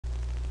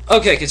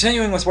Okay,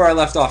 continuing with where I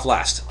left off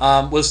last,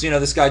 was,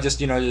 this guy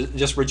just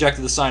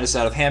rejected the scientists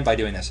out of hand by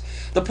doing this.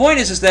 The point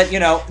is that,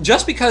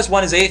 just because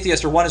one is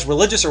atheist or one is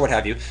religious or what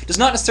have you, does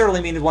not necessarily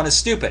mean that one is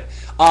stupid.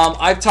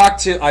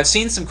 I've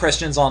seen some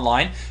Christians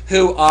online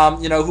who,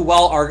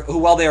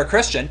 while they are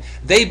Christian,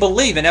 they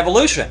believe in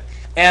evolution.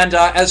 And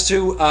the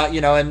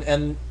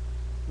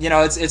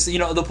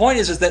point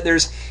is that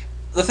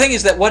the thing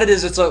is that what it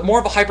is, it's more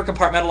of a hyper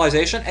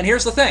compartmentalization. And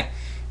here's the thing.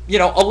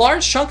 A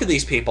large chunk of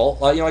these people,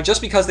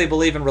 just because they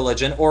believe in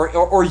religion,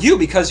 or you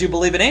because you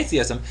believe in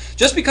atheism,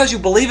 just because you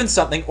believe in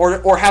something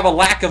or have a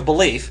lack of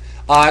belief,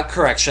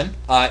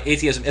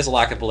 atheism is a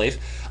lack of belief,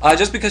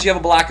 just because you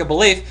have a lack of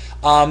belief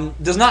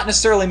does not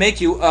necessarily make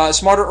you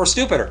smarter or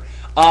stupider.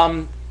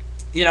 One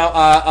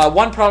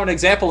prominent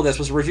example of this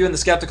was a review in the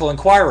Skeptical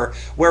Inquirer,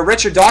 where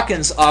Richard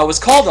Dawkins got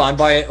called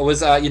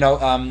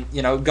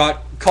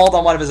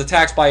on one of his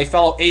attacks by a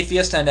fellow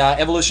atheist and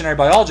evolutionary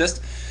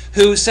biologist,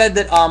 who said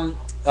that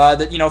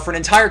for an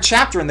entire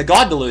chapter in the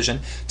God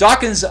Delusion,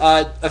 Dawkins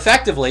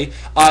effectively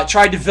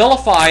tried to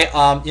vilify,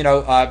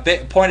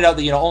 pointed out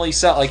that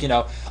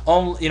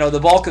the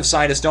bulk of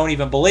scientists don't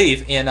even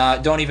believe in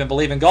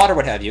God or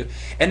what have you,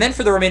 and then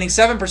for the remaining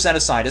 7%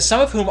 of scientists,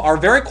 some of whom are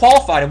very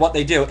qualified in what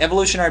they do,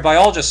 evolutionary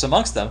biologists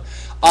amongst them,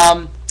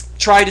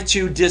 tried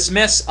to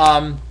dismiss,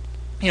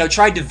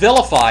 tried to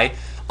vilify.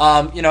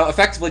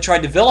 Effectively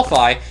tried to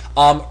vilify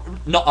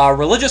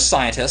religious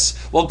scientists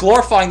while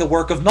glorifying the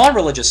work of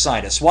non-religious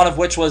scientists. One of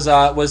which was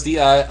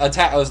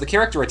the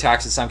character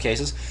attacks in some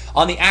cases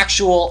on the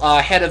actual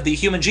head of the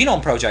Human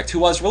Genome Project, who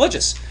was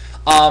religious.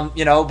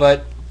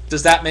 But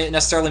does that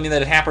necessarily mean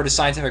that it hampered his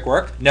scientific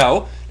work?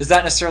 No. Does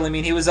that necessarily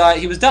mean he was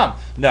dumb?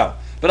 No.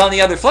 But on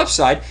the other flip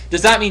side,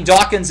 does that mean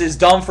Dawkins is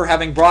dumb for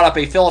having brought up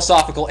a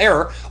philosophical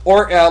error,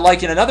 or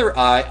like in another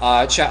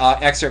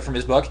excerpt from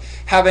his book,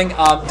 having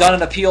done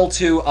an appeal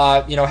to,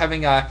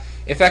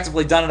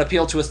 effectively done an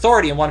appeal to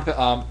authority in one?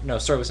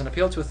 Was it an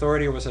appeal to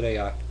authority, or was it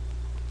a?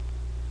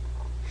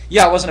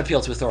 Yeah, it was an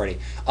appeal to authority.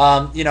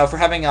 For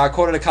having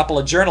quoted a couple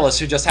of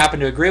journalists who just happened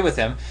to agree with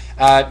him,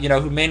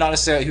 who may not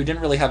necessarily, who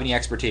didn't really have any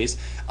expertise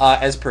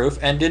as proof,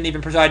 and didn't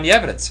even provide any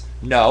evidence.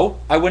 No,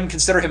 I wouldn't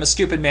consider him a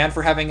stupid man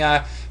for having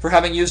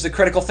used the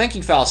critical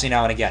thinking fallacy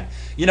now and again.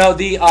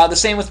 The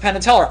same with Penn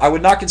and Teller. I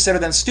would not consider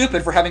them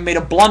stupid for having made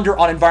a blunder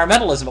on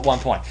environmentalism at one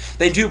point.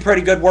 They do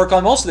pretty good work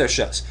on most of their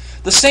shows.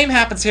 The same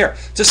happens here.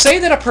 To say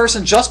that a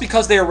person just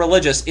because they are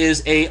religious is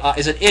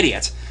an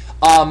idiot.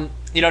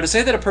 To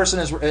say that a person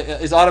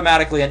is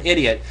automatically an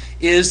idiot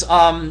is,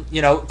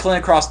 clean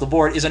across the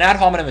board, is an ad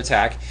hominem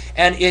attack,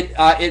 and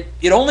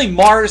it only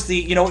mars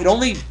it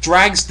only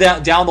drags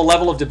down the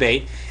level of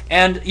debate,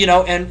 and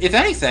if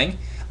anything,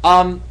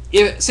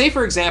 say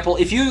for example,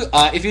 if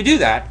you do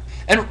that,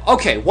 and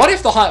okay, what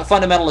if the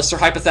fundamentalists are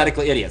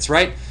hypothetically idiots,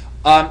 right?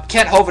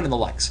 Kent Hovind and the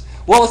likes.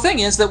 Well, the thing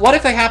is that what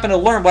if they happen to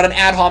learn what an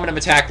ad hominem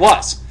attack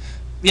was?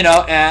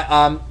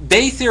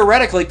 They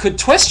theoretically could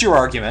twist your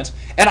argument,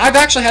 and I've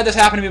actually had this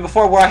happen to me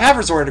before where I have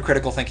resorted to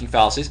critical thinking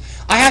fallacies.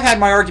 I have had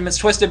my arguments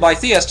twisted by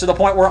theists to the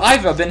point where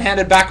I've been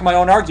handed back my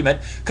own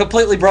argument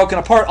completely broken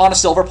apart on a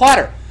silver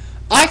platter.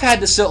 I've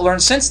had to learn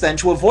since then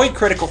to avoid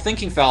critical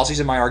thinking fallacies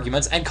in my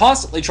arguments and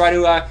constantly try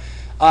to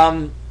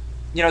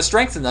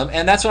strengthen them,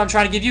 and that's what I'm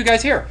trying to give you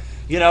guys here.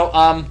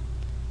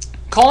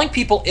 Calling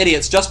people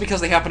idiots just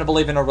because they happen to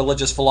believe in a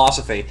religious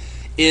philosophy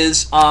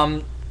is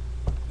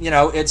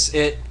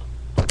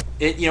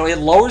it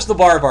lowers the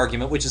bar of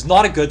argument, which is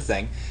not a good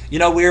thing.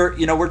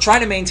 We're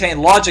trying to maintain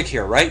logic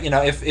here, right?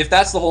 If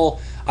that's the whole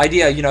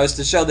idea, is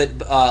to show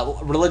that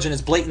religion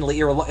is blatantly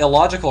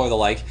illogical or the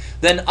like,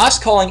 then us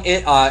calling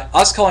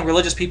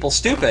religious people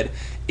stupid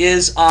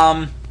is,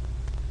 how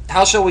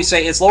shall we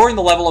say, it's lowering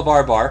the level of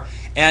our bar.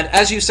 And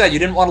as you said, you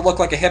didn't want to look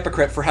like a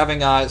hypocrite for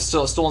having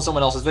stolen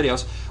someone else's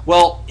videos.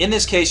 Well, in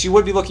this case, you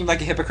would be looking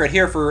like a hypocrite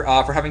here for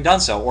having done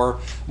so,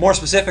 or more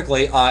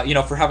specifically,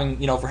 for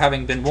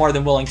having been more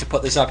than willing to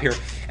put this up here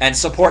and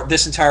support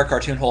this entire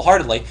cartoon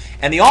wholeheartedly.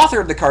 And the author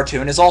of the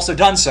cartoon has also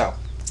done so.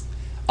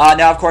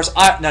 Now, of course,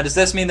 does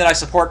this mean that I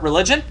support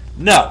religion?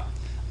 No.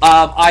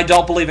 I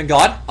don't believe in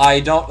God. I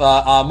don't.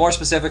 More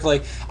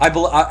specifically,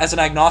 as an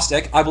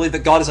agnostic, I believe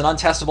that God is an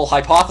untestable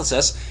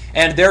hypothesis,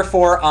 and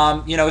therefore,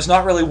 is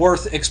not really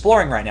worth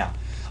exploring right now.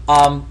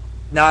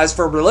 Now, as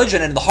for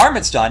religion and the harm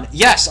it's done,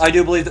 yes, I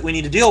do believe that we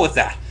need to deal with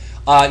that.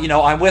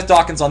 I'm with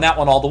Dawkins on that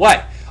one all the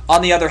way.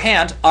 On the other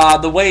hand,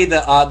 the way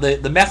the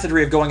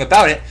methodry of going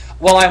about it,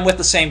 while I'm with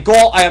the same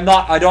goal,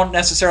 I don't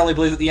necessarily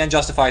believe that the end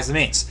justifies the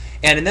means.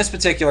 And in this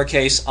particular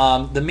case,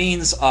 the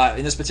means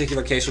in this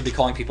particular case would be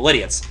calling people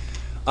idiots.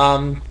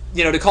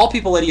 To call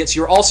people idiots,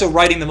 you're also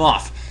writing them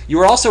off. You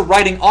are also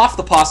writing off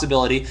the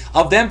possibility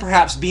of them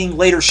perhaps being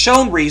later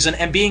shown reason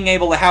and being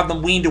able to have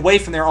them weaned away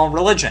from their own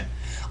religion.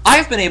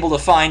 I've been able to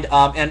find,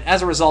 and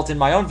as a result in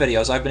my own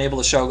videos, I've been able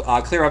to show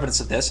clear evidence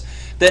of this,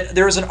 that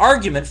there is an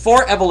argument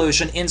for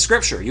evolution in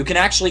Scripture. You can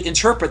actually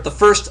interpret the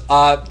first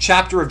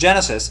chapter of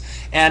Genesis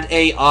and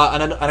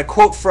a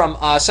quote from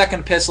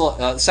second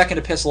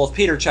epistle of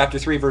Peter, chapter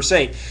 3, verse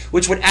 8,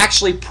 which would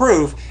actually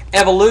prove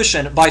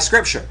evolution by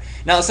Scripture.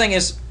 Now the thing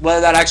is,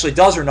 whether that actually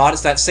does or not,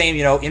 it's that same,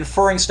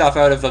 inferring stuff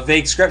out of a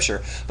vague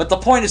scripture. But the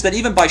point is that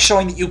even by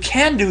showing that you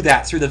can do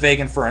that through the vague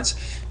inference,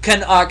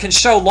 can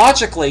show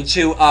logically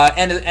to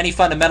any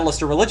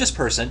fundamentalist or religious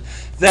person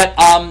that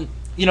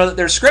that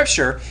their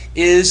scripture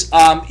is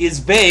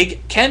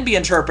vague, can be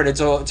interpreted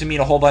to mean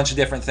a whole bunch of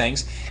different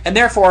things, and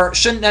therefore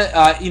shouldn't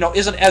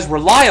isn't as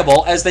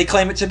reliable as they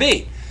claim it to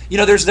be.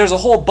 There's a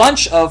whole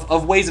bunch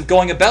of ways of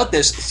going about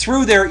this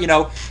through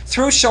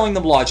through showing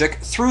them logic,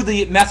 through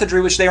the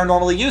methodry which they are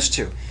normally used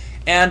to.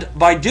 And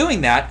by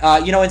doing that,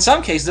 in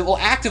some cases, it will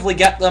actively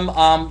get them,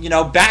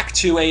 back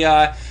to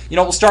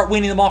will start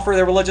weaning them off for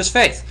their religious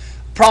faith.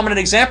 Prominent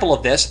example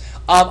of this,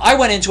 I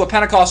went into a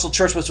Pentecostal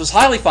church which was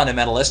highly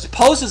fundamentalist,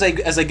 posed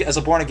as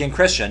a born-again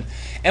Christian,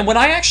 and when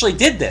I actually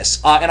did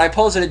this, and I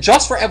posed it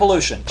just for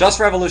evolution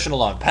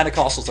alone.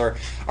 Pentecostals are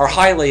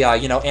highly,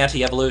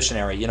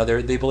 anti-evolutionary.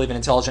 They believe in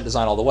intelligent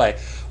design all the way.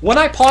 When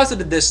I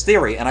posited this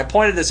theory, and I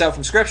pointed this out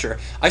from Scripture,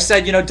 I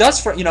said,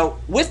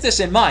 with this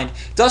in mind,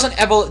 does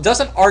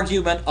an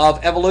argument of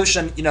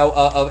evolution,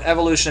 of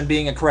evolution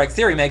being a correct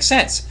theory make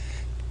sense?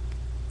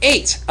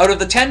 8 out of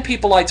the 10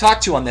 people I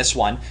talked to on this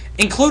one,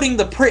 including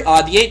the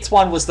 8th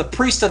one was the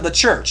priest of the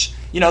church,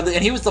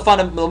 and he was the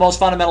most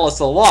fundamentalist of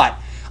the lot.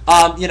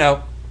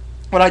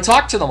 When I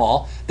talked to them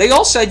all, they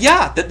all said,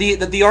 yeah, that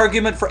the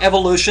argument for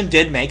evolution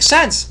did make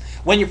sense.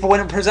 When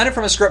presented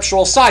from a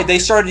scriptural side, they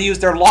started to use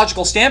their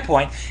logical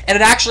standpoint,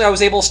 and I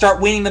was able to start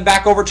weaning them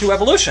back over to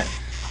evolution.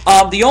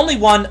 The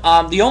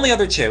only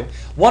other two,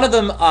 one of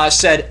them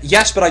said,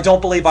 yes, but I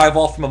don't believe I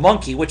evolved from a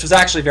monkey, which was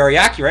actually very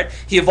accurate.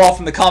 He evolved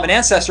from the common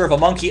ancestor of a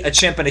monkey, a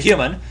chimp, and a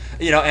human,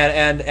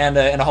 and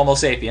a Homo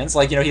sapiens.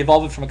 He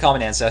evolved from a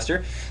common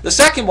ancestor. The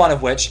second one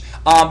of which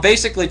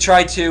basically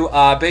tried to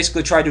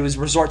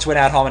resort to an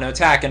ad hominem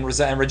attack and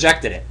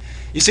rejected it.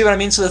 You see what I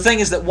mean? So the thing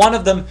is that one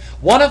of them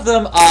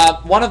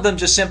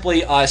just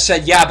simply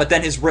said, yeah, but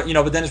then his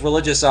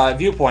religious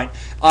viewpoint,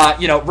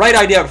 right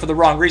idea but for the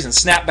wrong reason,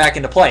 snapped back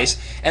into place.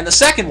 And the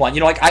second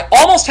one, I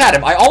almost had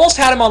him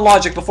on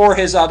logic before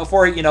the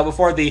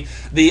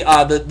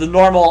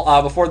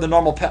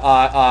normal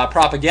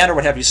propaganda or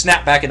what have you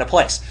snapped back into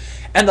place.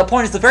 And the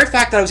point is, the very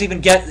fact that I was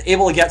even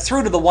able to get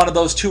through to the one of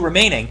those two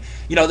remaining,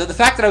 the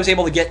fact that I was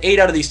able to get 8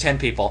 out of these 10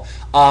 people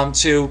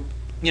to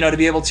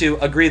be able to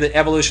agree that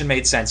evolution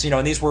made sense,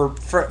 and these were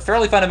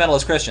fairly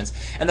fundamentalist Christians.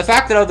 And the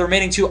fact that out of the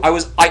remaining 2,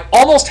 I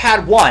almost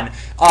had one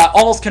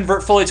almost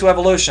convert fully to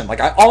evolution.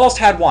 I almost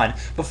had one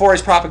before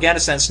his propaganda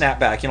sense snapped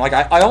back.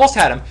 I almost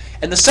had him.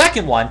 And the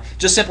second one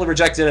just simply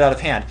rejected it out of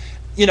hand.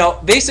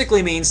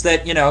 Basically means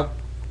that,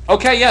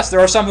 okay, yes, there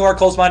are some who are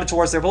closed-minded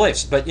towards their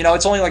beliefs, but,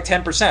 it's only like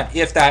 10%,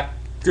 if that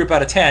group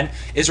out of 10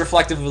 is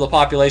reflective of the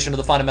population of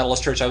the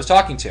fundamentalist church I was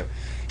talking to.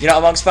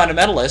 Amongst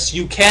fundamentalists,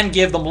 you can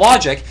give them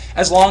logic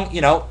as long,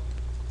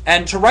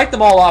 and to write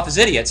them all off as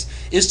idiots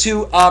is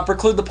to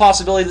preclude the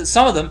possibility that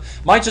some of them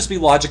might just be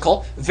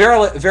logical,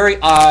 very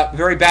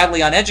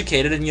badly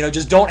uneducated, and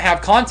just don't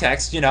have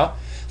context.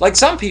 Like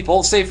some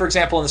people, say for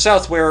example in the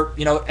South, where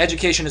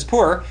education is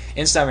poor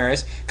in some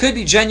areas, could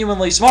be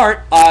genuinely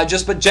smart,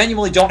 but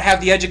genuinely don't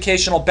have the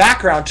educational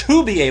background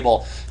to be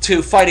able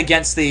to fight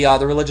against the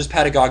religious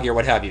pedagogy or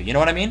what have you. You know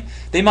what I mean?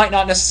 They might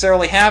not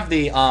necessarily have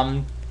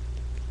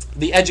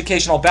the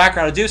educational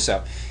background to do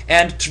so.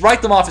 And to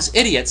write them off as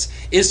idiots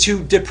is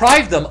to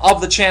deprive them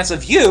of the chance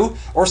of you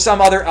or some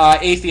other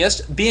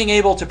atheist being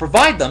able to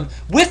provide them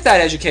with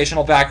that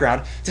educational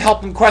background to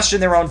help them question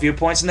their own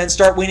viewpoints and then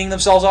start weaning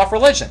themselves off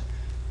religion.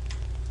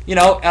 So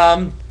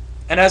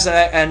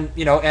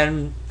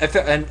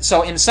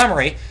in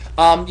summary,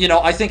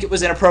 I think it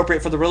was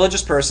inappropriate for the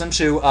religious person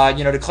to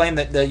to claim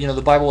that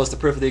the Bible is the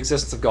proof of the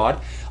existence of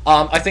God.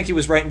 I think he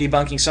was right in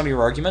debunking some of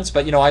your arguments,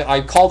 but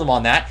I called him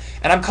on that,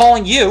 and I'm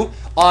calling you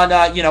on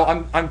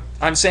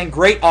I'm saying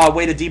great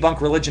way to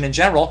debunk religion in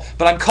general,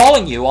 but I'm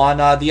calling you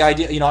on the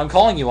idea. I'm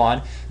calling you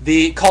on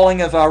the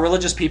calling of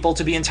religious people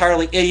to be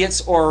entirely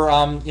idiots or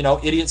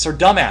idiots or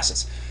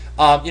dumbasses.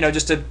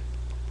 Just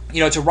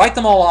to write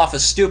them all off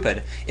as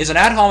stupid is an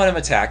ad hominem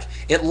attack.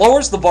 It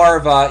lowers the bar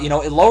of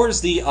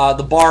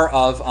the bar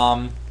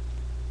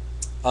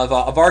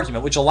of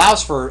argument, which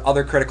allows for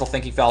other critical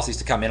thinking fallacies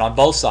to come in on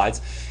both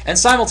sides, and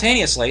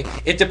simultaneously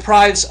it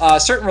deprives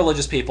certain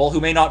religious people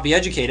who may not be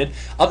educated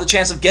of the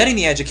chance of getting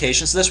the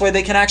education, so this way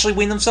they can actually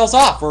wean themselves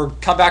off or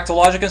come back to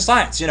logic and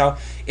science.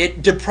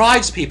 It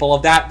deprives people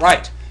of that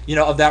right.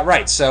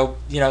 So,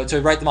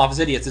 to write them off as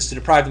idiots is to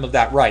deprive them of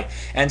that right,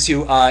 and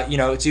to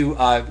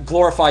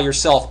glorify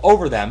yourself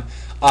over them,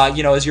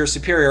 as your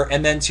superior,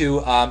 and then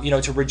to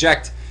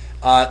reject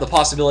the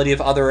possibility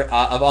of other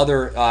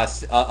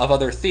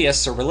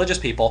theists or religious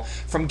people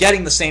from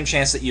getting the same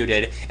chance that you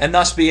did, and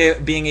thus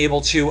being able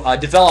to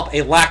develop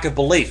a lack of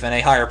belief in a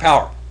higher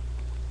power.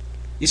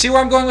 You see where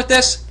I'm going with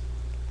this?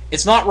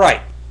 It's not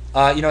right.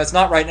 It's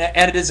not right,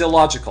 and it is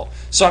illogical.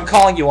 So I'm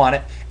calling you on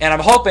it, and I'm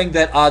hoping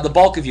that the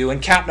bulk of you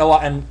and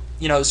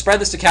spread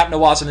this to Captain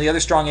Awesome and the other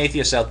strong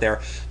atheists out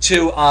there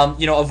to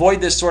avoid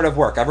this sort of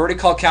work. I've already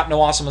called Captain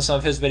Awesome on some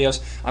of his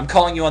videos. I'm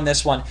calling you on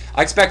this one.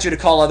 I expect you to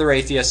call other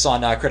atheists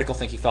on critical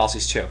thinking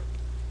fallacies too.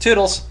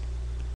 Toodles.